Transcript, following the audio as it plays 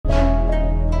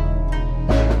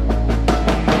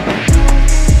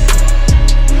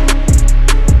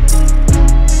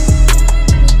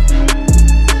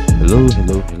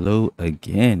Hello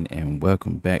again and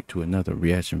welcome back to another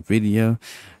reaction video.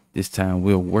 This time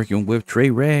we're working with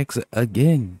Raze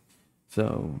again.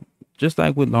 So just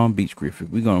like with Long Beach Griffith,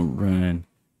 we're gonna run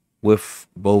with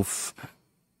both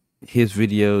his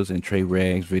videos and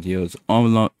Raze videos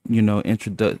on,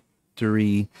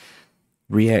 introductory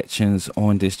reactions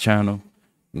on this channel.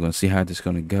 We're gonna see how this is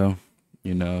gonna go.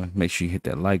 Make sure you hit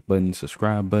that like button,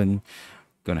 subscribe button.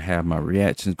 Gonna have my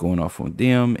reactions going off on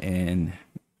them, and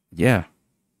yeah,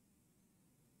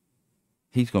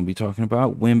 he's gonna be talking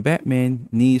about when Batman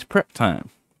needs prep time,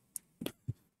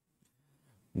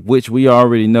 which we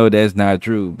already know that's not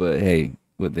true, but hey,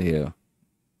 what the hell,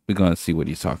 we're gonna see what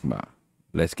he's talking about.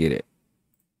 Let's get it.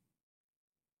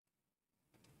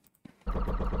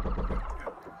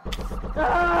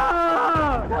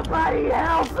 Oh, somebody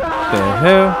help us! The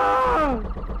hell?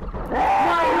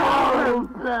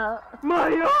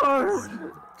 My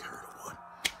arm!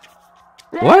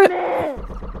 What?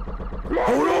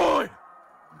 Hold on!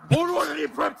 Hold on, I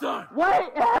need prep time!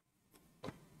 What?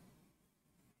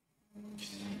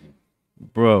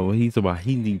 Bro, he's about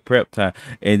he need prep time,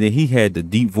 and then he had the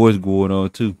deep voice going on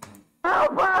too.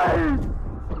 Help us!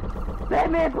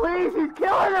 Batman, please, he's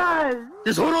killing us!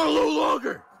 Just hold on a little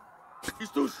longer! He's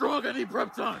too strong, I need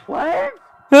prep time! What?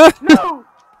 No!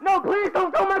 No, please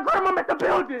don't throw my grandma at the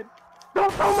building!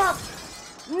 Don't throw my...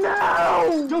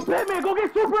 No! Yo, Batman, go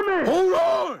get Superman! Hold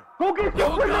on! Go get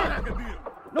Superman! God, I can beat him.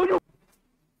 No, you...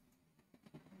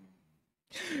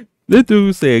 This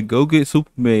dude said, "Go get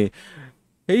Superman."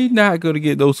 He's not gonna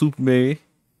get no Superman.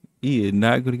 He is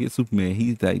not gonna get Superman.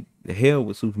 He's like, the hell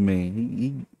with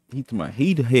Superman. He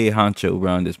the head honcho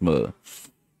around this mud.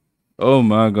 Oh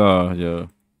my God, yo.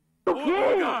 You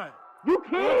can't! You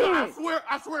can't!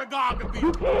 I swear to God, I can beat him.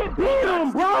 You can't beat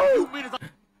him, bro!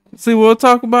 See what I'm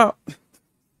talking about?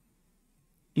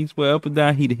 He swear up and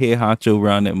down he the head honcho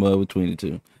around that mud between the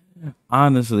two.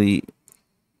 Honestly,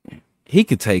 he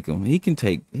could take him. He can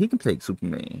take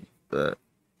Superman, but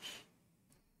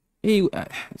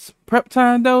it's prep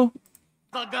time though.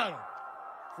 I got him.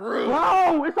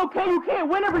 Bro, it's okay. You can't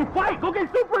win every fight. Go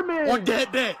get Superman. On dead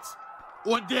bets.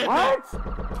 On dead bets.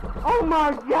 Oh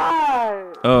my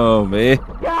God. Oh man.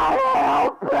 God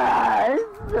help us.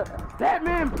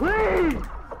 Batman, please.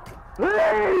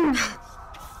 Please.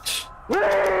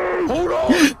 Please. Hold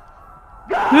on.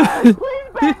 God, please,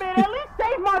 Batman, at least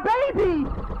save my baby.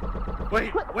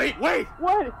 Wait. What?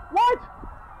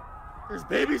 There's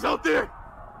babies out there?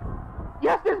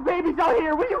 Yes, there's babies out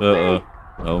here. What do you think?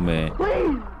 Oh man.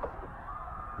 Please.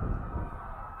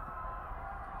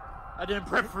 I didn't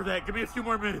prep for that. Give me a few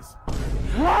more minutes.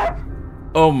 What?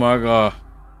 Oh my God.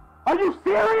 Are you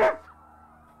serious?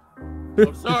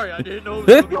 I'm sorry. I didn't know it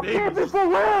was going to be babies. You can't be for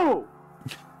real.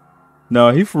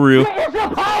 No, he for real. What is your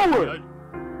power?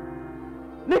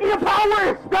 Nigga, your power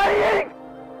is studying.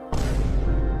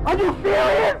 Are you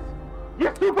serious?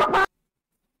 Your superpower.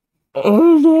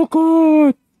 Oh my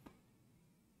God.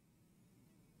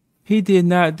 He did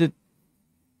not.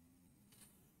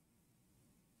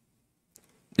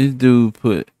 This dude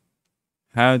put,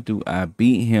 "How do I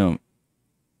beat him?"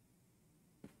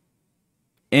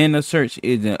 in a search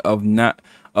engine of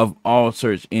all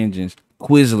search engines,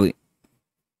 Quizlet.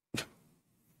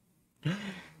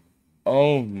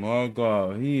 Oh my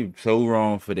God, he so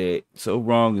wrong for that. So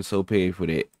wrong and so paid for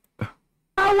that.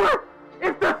 Power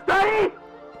is the study.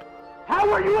 How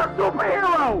are you a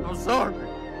superhero? I'm sorry.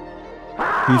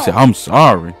 How? He said, "I'm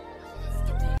sorry."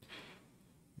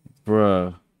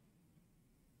 Bruh.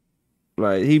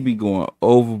 Like, he be going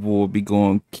overboard, be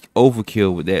going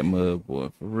overkill with that mud, boy.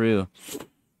 For real.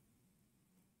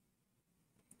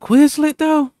 Quizlet,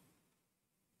 though?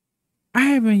 I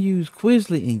haven't used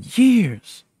Quizlet in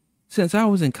years. Since I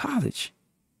was in college.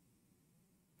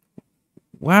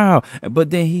 Wow. But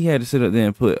then he had to sit up there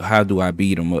and put, "How do I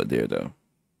beat him?" up there, though.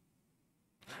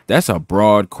 That's a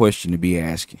broad question to be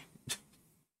asking.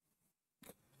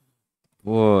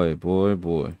 Boy.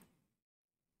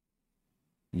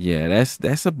 Yeah,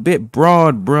 that's a bit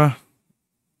broad, bruh.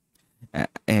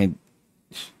 And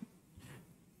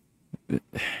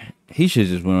he should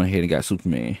just went on ahead and got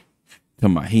Superman.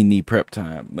 Talking about he need prep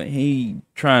time, but he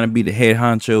trying to be the head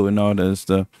honcho and all that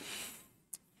stuff.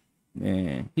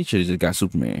 Man, he should have just got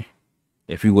Superman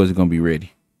if he wasn't gonna be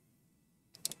ready.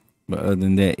 But other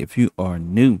than that, if you are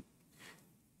new,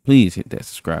 please hit that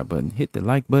subscribe button, hit the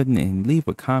like button, and leave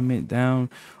a comment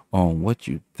down on what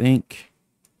you think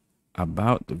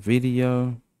about the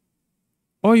video.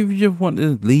 Or if you just want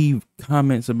to leave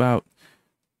comments about,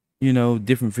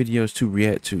 different videos to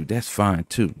react to, that's fine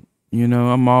too.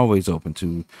 I'm always open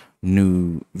to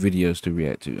new videos to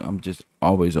react to. I'm just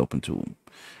always open to them.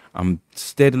 I'm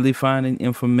steadily finding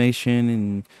information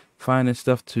and finding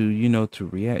stuff to, you know, to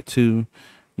react to,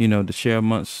 you know, to share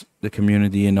amongst the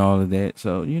community and all of that.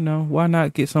 So, you know, why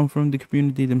not get some from the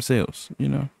community themselves, you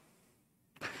know?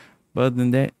 But other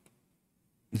than that,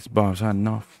 it's Bob signing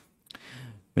off.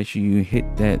 Make sure you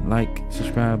hit that like,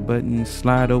 subscribe button,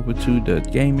 slide over to the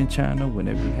gaming channel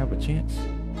whenever you have a chance.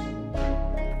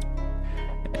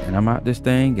 And I'm out this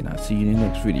thing, and I'll see you in the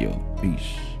next video.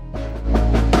 Peace.